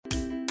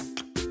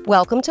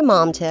Welcome to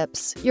Mom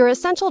Tips, your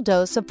essential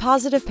dose of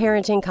positive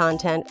parenting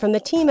content from the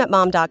team at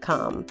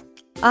Mom.com.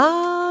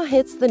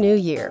 It's the new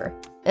year.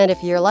 And if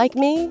you're like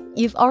me,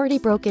 you've already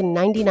broken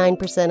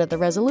 99% of the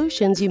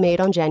resolutions you made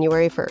on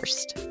January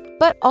 1st.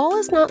 But all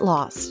is not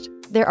lost.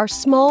 There are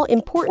small,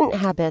 important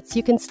habits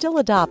you can still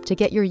adopt to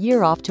get your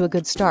year off to a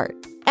good start.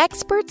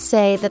 Experts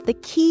say that the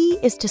key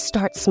is to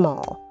start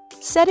small.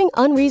 Setting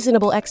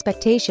unreasonable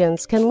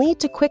expectations can lead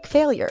to quick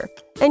failure,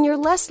 and you're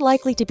less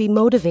likely to be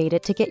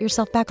motivated to get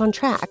yourself back on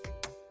track.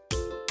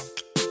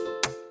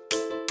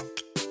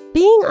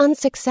 Being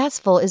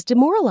unsuccessful is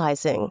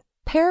demoralizing.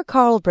 Per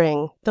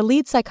Karlbring, the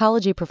lead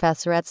psychology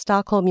professor at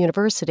Stockholm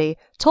University,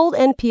 told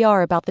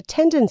NPR about the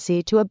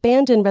tendency to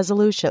abandon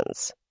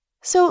resolutions.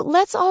 So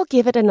let's all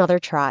give it another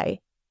try.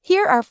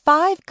 Here are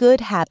 5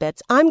 good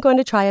habits I'm going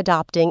to try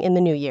adopting in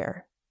the new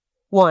year.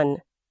 1.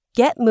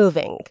 Get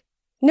moving.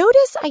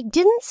 Notice I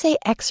didn't say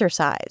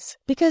exercise,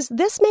 because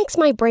this makes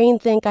my brain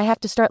think I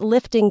have to start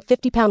lifting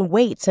 50-pound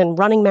weights and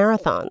running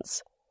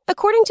marathons.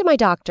 According to my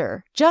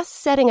doctor, just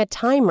setting a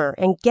timer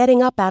and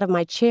getting up out of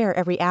my chair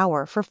every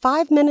hour for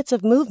 5 minutes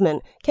of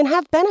movement can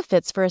have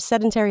benefits for a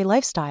sedentary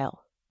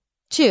lifestyle.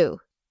 2.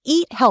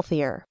 Eat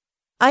healthier.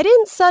 I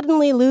didn't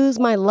suddenly lose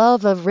my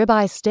love of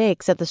ribeye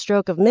steaks at the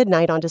stroke of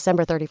midnight on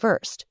December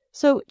 31st,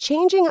 so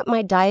changing up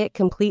my diet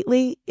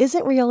completely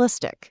isn't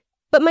realistic.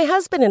 But my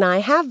husband and I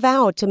have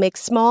vowed to make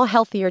small,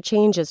 healthier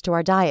changes to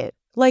our diet,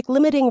 like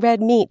limiting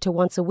red meat to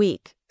once a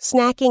week,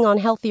 snacking on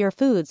healthier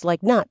foods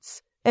like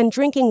nuts, and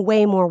drinking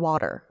way more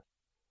water.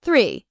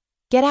 3.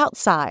 Get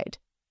outside.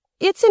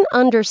 It's an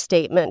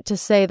understatement to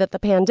say that the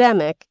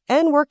pandemic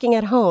and working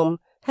at home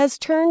has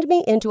turned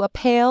me into a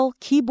pale,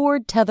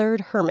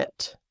 keyboard-tethered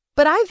hermit.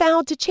 But I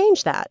vowed to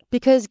change that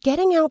because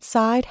getting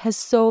outside has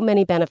so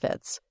many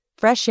benefits.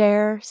 Fresh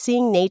air,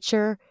 seeing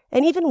nature,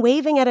 and even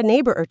waving at a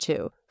neighbor or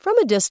two, from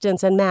a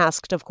distance and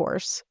masked, of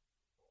course.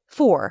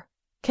 4.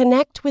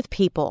 Connect with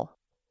people.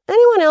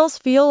 Anyone else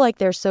feel like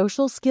their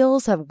social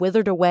skills have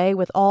withered away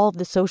with all of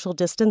the social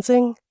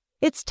distancing?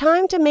 It's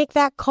time to make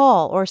that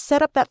call or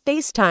set up that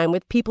FaceTime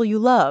with people you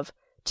love.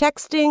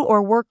 Texting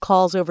or work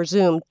calls over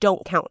Zoom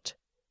don't count.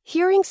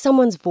 Hearing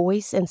someone's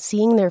voice and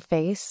seeing their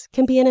face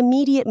can be an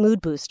immediate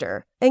mood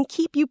booster and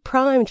keep you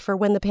primed for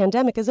when the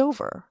pandemic is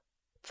over.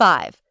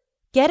 5.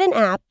 Get an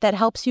app that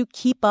helps you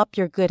keep up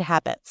your good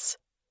habits.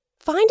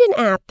 Find an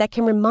app that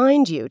can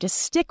remind you to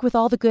stick with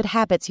all the good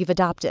habits you've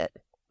adopted.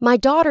 My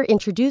daughter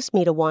introduced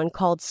me to one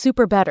called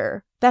Super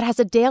Better that has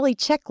a daily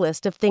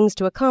checklist of things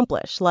to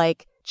accomplish,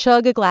 like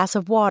chug a glass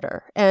of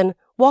water and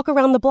walk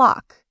around the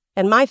block.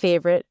 And my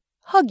favorite,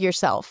 hug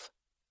yourself.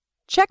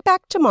 Check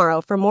back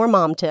tomorrow for more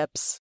mom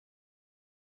tips.